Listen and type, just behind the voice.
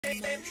I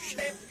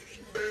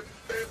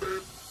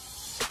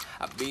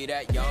be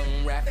that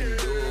young rapping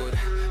dude,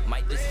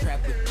 might just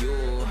trap with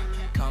you.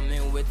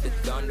 Coming with the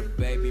thunder,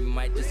 baby,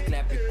 might just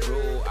clap it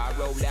crew. I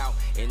roll out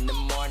in the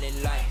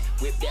morning light,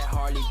 whip that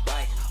Harley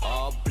bike,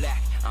 all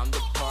black, I'm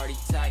the party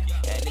type,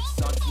 and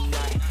it's on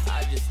tonight.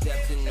 I just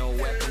stepped in, no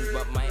weapons,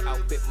 but my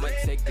outfit might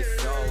take the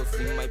soul.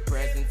 See my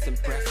presence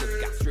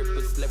impressive, got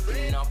strippers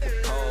slipping off of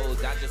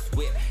poles. I just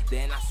whip,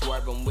 then I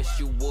swerve and wish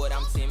you would.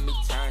 I'm Timmy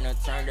Turner,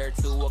 turned her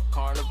to a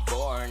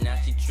carnivore. Now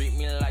she treat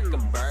me like a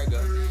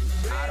burger.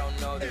 I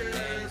don't know their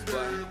names,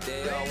 but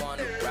they all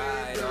wanna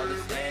ride. All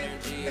this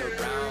energy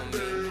around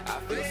me, I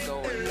feel so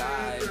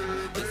alive.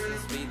 This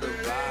must be the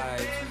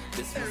vibes,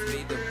 this must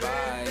be the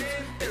vibes,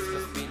 this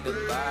must be the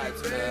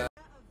vibes.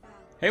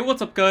 Hey,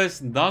 what's up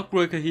guys,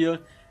 Darkbreaker here,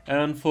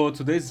 and for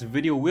today's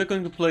video we're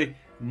going to play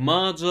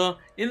Marja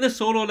in the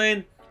solo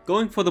lane,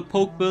 going for the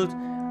poke build,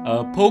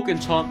 poke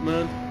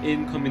enchantment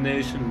in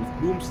combination with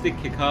boomstick,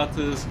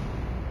 Hekates,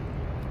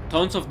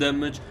 tons of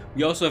damage.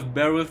 We also have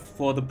Barrel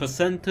for the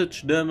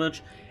percentage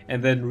damage,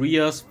 and then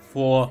Rias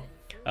for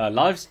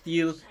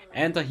lifesteal,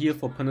 anti-heal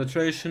for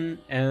penetration,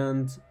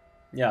 and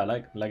yeah,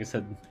 like I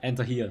said,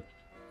 anti-heal.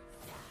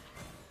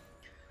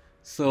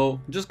 So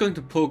just going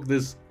to poke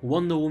this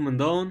Wonder Woman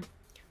down,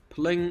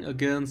 playing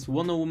against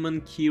Wonder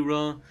Woman,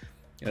 Kira,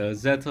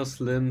 Zeta,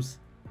 Slims.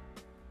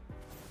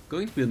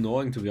 Going to be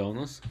annoying, to be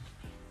honest.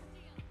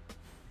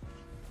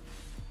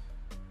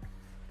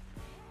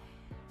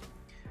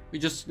 We're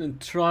just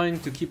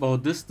trying to keep our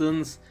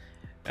distance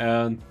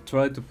and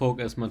try to poke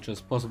as much as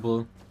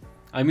possible.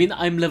 I mean,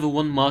 I'm level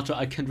 1 Marja,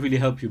 I can't really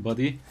help you,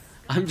 buddy.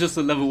 I'm just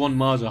a level 1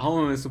 Marja, how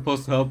am I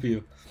supposed to help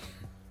you?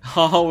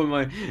 How am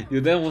I?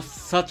 Dude, that was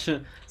such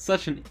an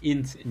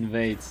int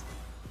invade.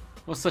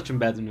 It was such a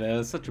bad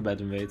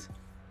invade,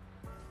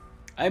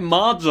 I'm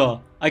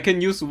Marja! I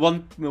can use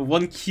one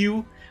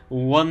Q,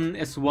 one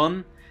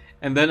S1,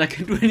 and then I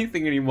can't do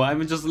anything anymore.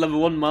 I'm just level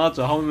 1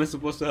 Marja, how am I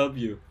supposed to help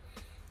you?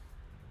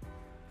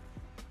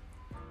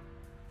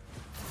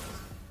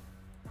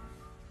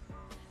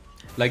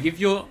 Like if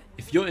you're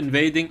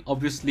invading,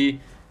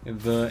 obviously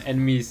the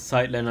enemy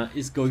side laner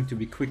is going to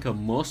be quicker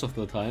most of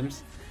the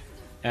times.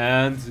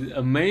 And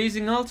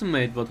amazing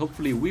ultimate, but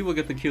hopefully we will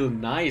get the kill.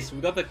 Nice, we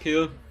got the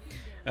kill.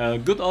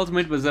 Good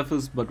ultimate by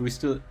Zephyrus, but we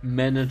still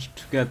managed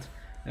to get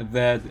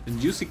that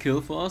juicy kill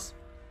for us.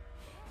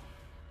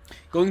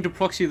 Going to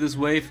proxy this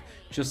wave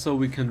just so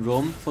we can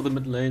roam for the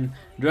mid lane.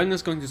 Dragon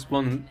is going to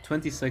spawn in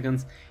 20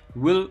 seconds.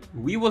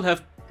 We will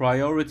have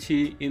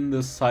priority in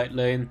the side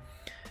lane.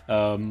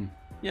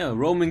 Yeah,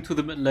 roaming to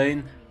the mid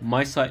lane.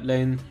 My side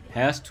lane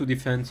has to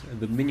defend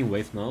the minion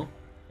wave now.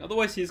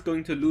 Otherwise he's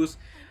going to lose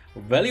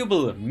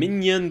valuable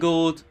minion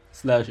gold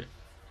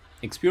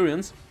 /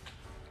 experience.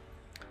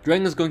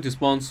 Dragon is going to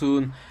spawn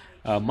soon.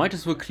 Might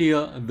as well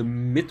clear the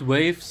mid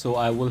wave, so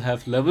I will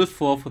have level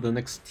 4 for the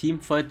next team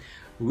fight,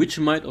 which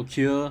might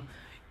occur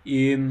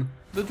in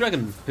the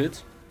dragon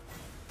pit.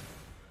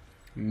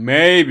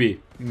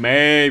 Maybe,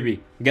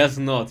 guess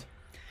not.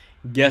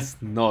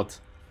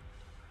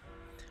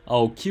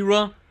 Oh,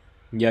 Kira.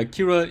 Yeah,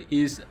 Kira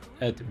is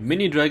at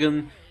mini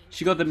dragon.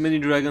 She got the mini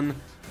dragon,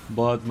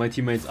 but my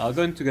teammates are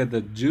going to get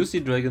the juicy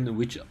dragon,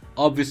 which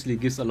obviously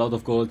gives a lot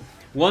of gold.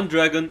 1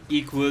 dragon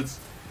equals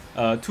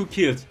 2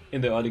 kills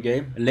in the early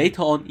game.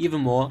 Later on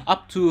even more,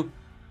 up to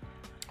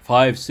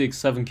 5, 6,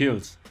 7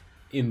 kills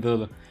in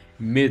the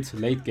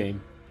mid-late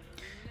game.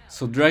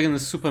 So dragon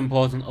is super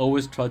important,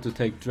 always try to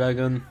take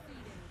dragon.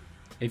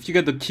 If you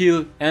get the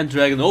kill and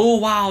dragon, oh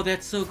wow,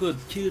 that's so good,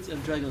 kills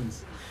and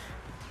dragons.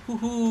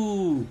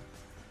 Woohoo!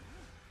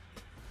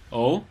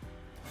 Oh?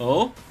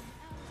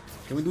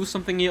 Can we do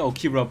something here? Oh,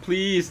 Kira,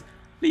 please!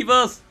 Leave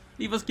us,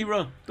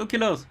 Kira! Don't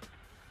kill us!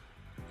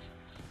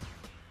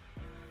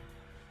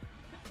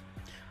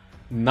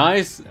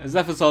 Nice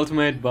Zephyrus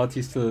ultimate, but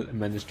he still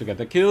managed to get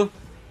a kill.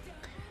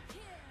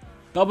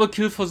 Double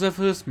kill for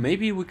Zephyrus.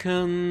 Maybe we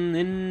can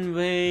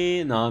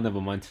invade. Nah, never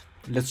mind.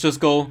 Let's just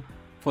go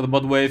for the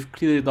bot wave,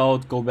 clear it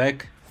out, go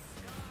back.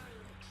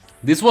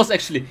 This was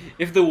actually,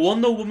 if the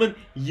Wonder Woman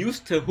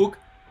used her hook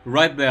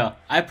right there,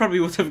 I probably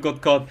would have got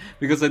caught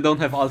because I don't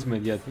have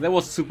ultimate yet. That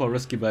was super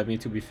risky by me,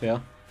 to be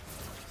fair.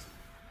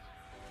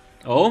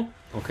 Oh,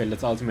 okay,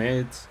 let's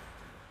ultimate.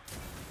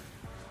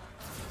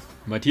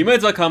 My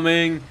teammates are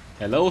coming.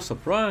 Hello,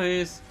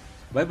 surprise.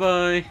 Bye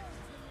bye.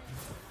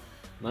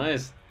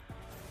 Nice.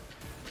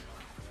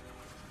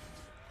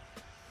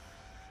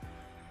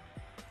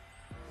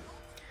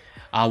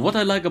 What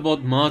I like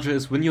about Marja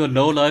is when you're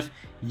low life,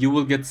 you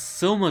will get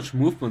so much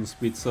movement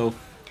speed. So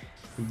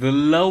the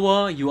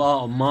lower you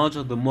are on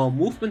Marja, the more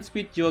movement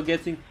speed you're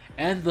getting,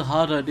 and the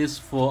harder it is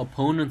for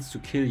opponents to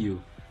kill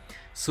you.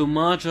 So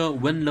Marja,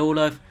 when low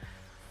life,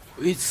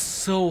 it's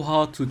so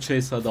hard to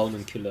chase her down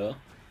and kill her.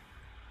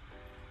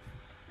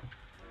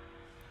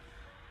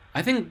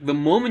 I think the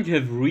moment you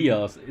have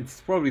Rias,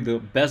 it's probably the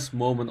best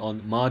moment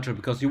on Marja,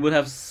 because you will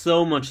have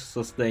so much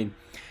sustain.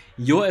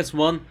 Your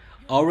S1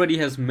 already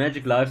has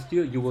magic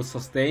lifesteal, you will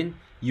sustain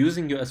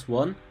using your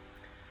S1,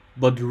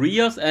 but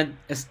Rias and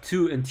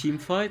S2 in team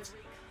fights,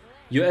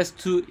 Your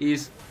S2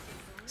 is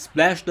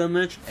splash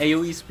damage,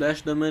 AoE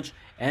splash damage,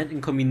 and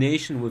in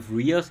combination with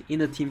Rias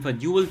in a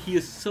teamfight, you will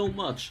heal so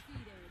much.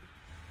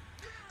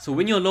 So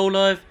when you're low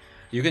life,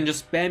 you can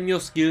just spam your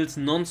skills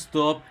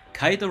non-stop,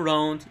 kite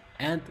around,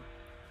 and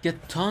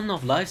get ton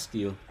of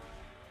lifesteal.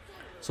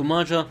 So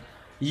Marja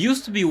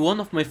used to be one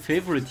of my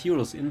favorite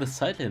heroes in the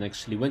side lane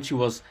actually, when she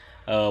was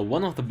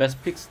one of the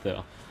best picks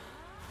there.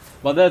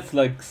 But that's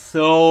like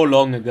so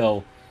long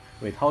ago.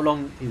 Wait, how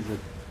long is it?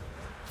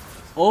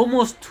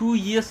 Almost 2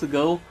 years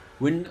ago,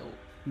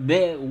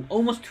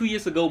 almost 2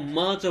 years ago,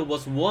 Marja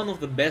was one of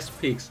the best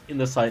picks in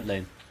the side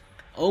lane.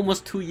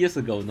 Almost 2 years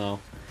ago now.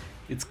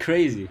 It's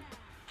crazy.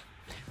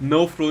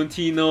 No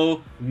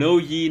Florentino, no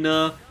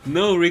Yina,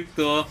 no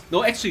Richter.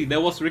 No, actually,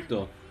 there was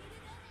Richter.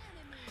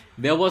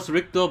 There was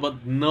Richter,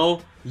 but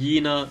no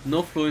Yina,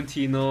 no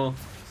Florentino.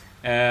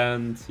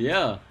 And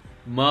yeah,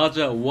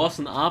 Marja was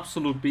an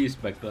absolute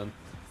beast back then.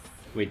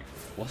 Wait,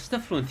 was there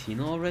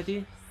Florentino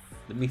already?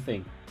 Let me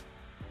think.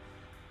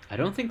 I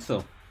don't think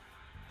so.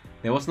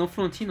 There was no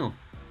Florentino.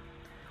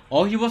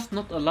 Or he was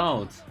not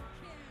allowed.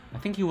 I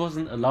think he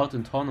wasn't allowed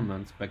in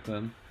tournaments back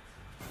then.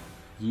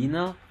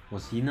 Yina?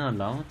 Was Yina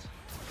allowed?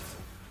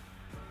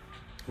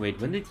 Wait,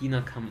 when did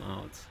Yina come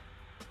out?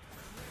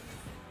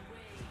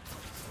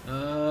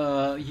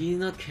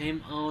 Yina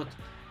came out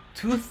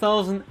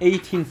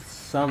 2018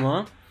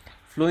 summer.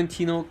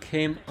 Florentino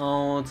came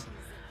out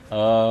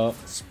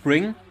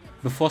spring.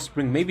 Before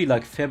spring, maybe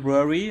like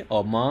February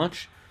or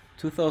March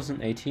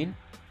 2018.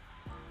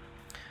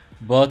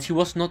 But he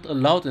was not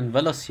allowed in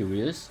Valor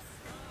series.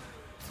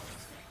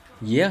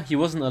 Yeah, he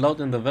wasn't allowed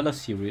in the Valor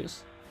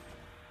series.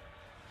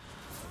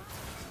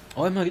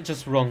 Or am I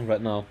just wrong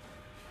right now?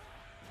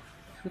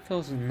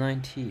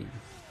 2019.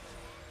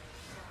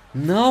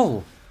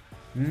 No!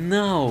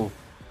 No!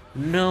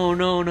 No,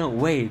 no, no,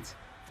 wait.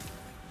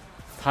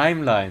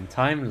 Timeline.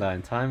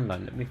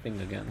 Let me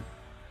think again.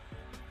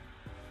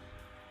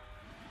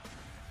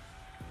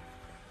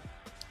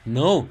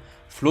 No!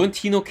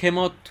 Florentino came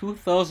out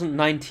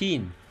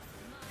 2019.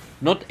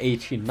 Not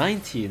 18,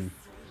 19.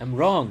 I'm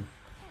wrong.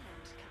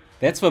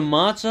 That's when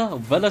Marja,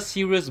 Valor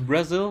Series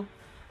Brazil,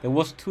 that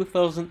was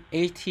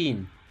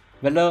 2018.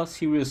 Valor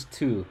Series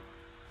 2.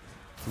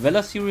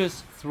 Valor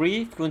Series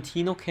 3,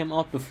 Florentino came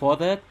out before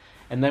that,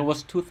 and that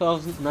was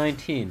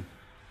 2019.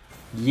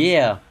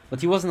 Yeah,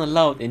 but he wasn't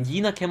allowed, and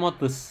Yina came out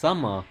this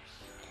summer.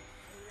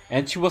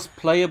 And she was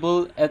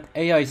playable at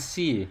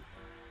AIC.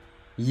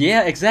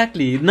 Yeah,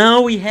 exactly.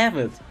 Now we have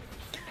it.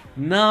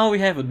 Now we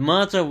have it.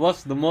 Marja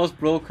was the most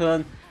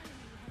broken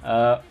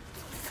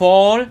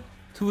fall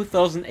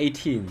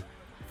 2018.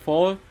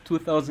 Fall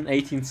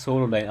 2018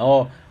 solo lane.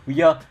 Oh,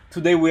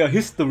 today we are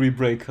history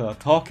breaker,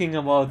 talking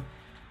about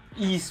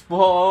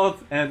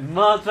esports and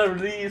Marja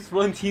release,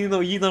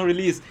 Florentino, Yina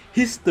release,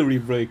 history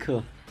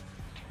breaker.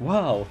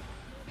 Wow.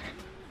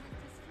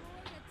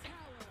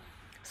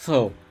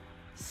 So,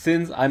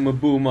 since I'm a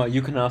boomer,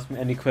 you can ask me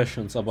any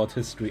questions about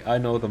history. I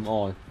know them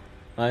all.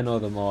 I know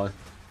them all.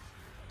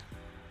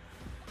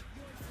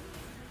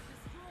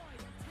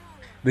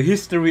 The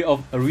history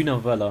of Arena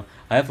Valor.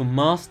 I have a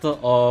Master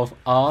of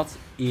Arts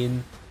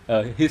in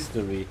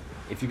history,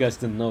 if you guys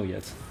didn't know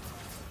yet.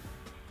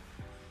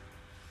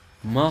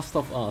 Master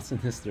of Arts in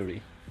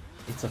history.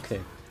 It's okay.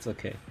 It's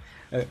okay.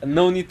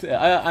 No need to.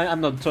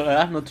 I'm not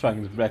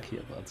trying to brag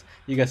here, but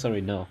you guys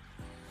already know.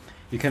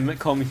 You can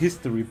call me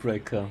history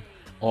breaker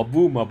or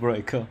boomer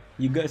breaker.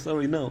 You guys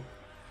already know.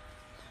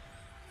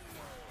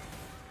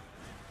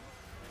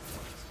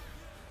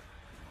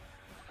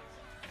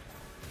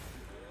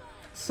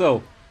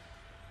 So,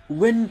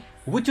 when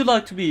would you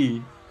like to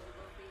be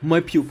my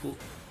pupil?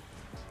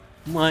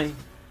 My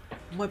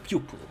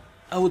pupil.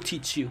 I will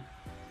teach you,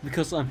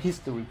 because I'm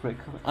history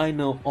breaker. I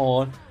know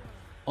all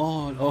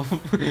of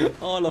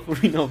all of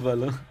Arena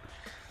Valor.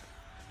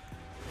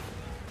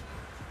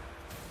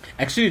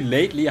 Actually,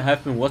 lately I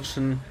have been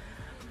watching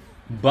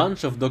a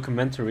bunch of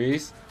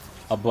documentaries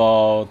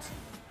about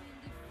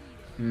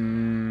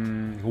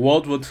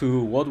World War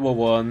II, World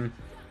War I.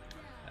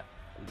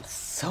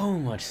 So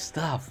much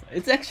stuff.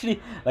 It's actually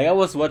like I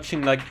was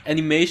watching like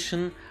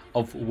animation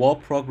of war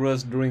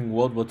progress during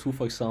World War II,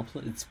 for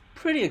example. It's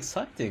pretty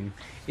exciting.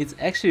 It's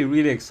actually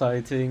really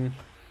exciting.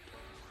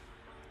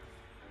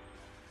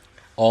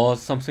 Or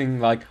something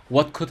like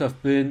what could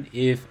have been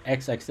if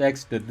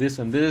XXX did this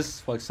and this,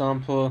 for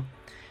example.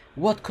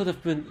 What could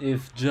have been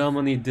if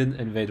Germany didn't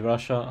invade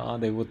Russia?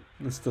 They would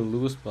still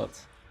lose,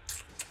 but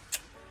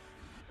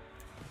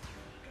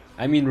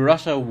I mean,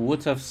 Russia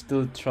would have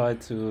still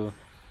tried to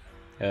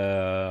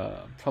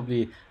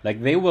probably,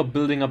 like, they were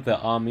building up their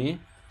army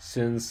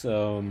since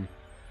I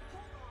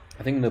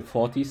think in the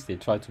 40s they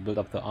tried to build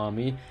up the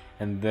army,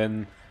 and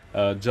then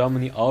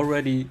Germany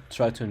already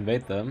tried to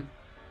invade them.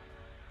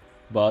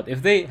 But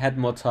if they had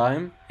more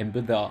time and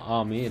built their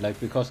army, like,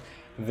 because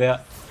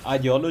their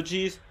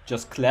ideologies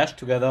just clashed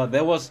together,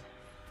 there was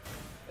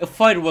a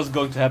fight was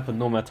going to happen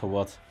no matter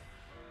what.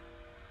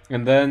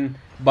 And then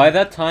by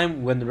that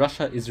time, when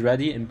Russia is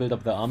ready and build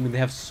up their army, they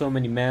have so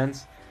many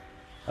mans.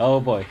 Oh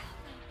boy,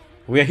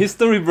 we are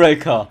history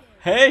breaker.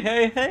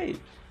 Hey!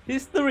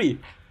 History!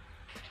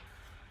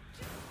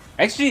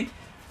 Actually,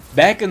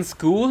 back in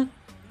school,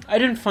 I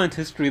didn't find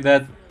history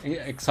that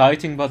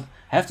exciting, but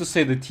I have to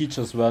say the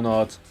teachers were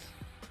not.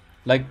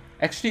 Like,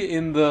 actually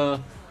in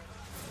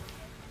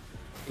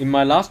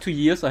my last 2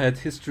 years I had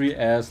history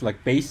as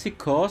like basic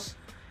course.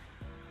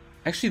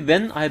 Actually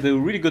then I had a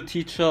really good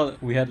teacher.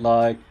 We had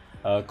like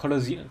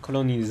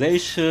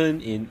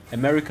colonization in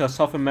America,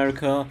 South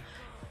America,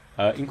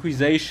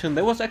 Inquisition.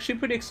 That was actually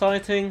pretty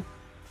exciting.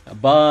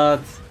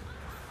 But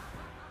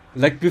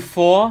like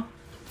before,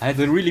 I had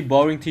a really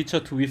boring teacher,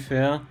 to be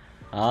fair.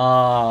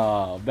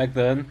 Back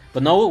then.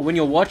 But now when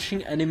you're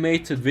watching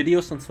animated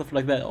videos and stuff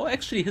like that, oh,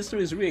 actually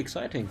history is really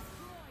exciting.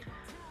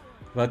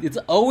 But it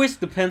always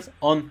depends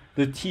on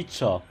the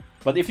teacher.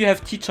 But if you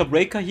have Teacher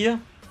Breaker here,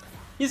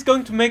 he's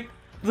going to make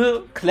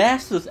the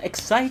classes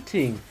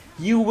exciting.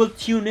 You will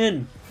tune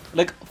in.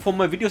 Like for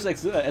my videos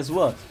as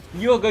well.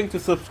 You're going to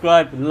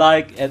subscribe,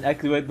 like, and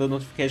activate the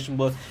notification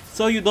bell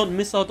so you don't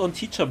miss out on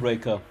Teacher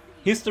Breaker.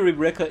 History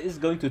Breaker is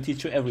going to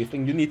teach you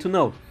everything you need to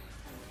know.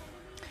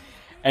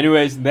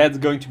 Anyways, that's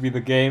going to be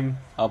the game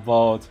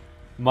about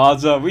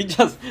Marja.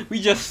 We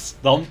just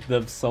stomped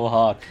them so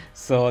hard.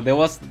 So there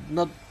was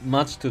not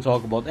much to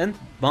talk about, and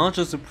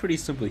Marja's a pretty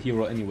simple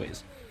hero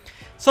anyways.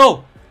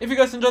 So, if you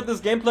guys enjoyed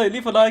this gameplay,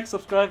 leave a like,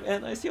 subscribe,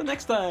 and I see you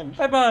next time.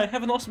 Bye bye,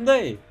 have an awesome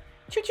day.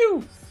 Choo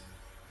choo!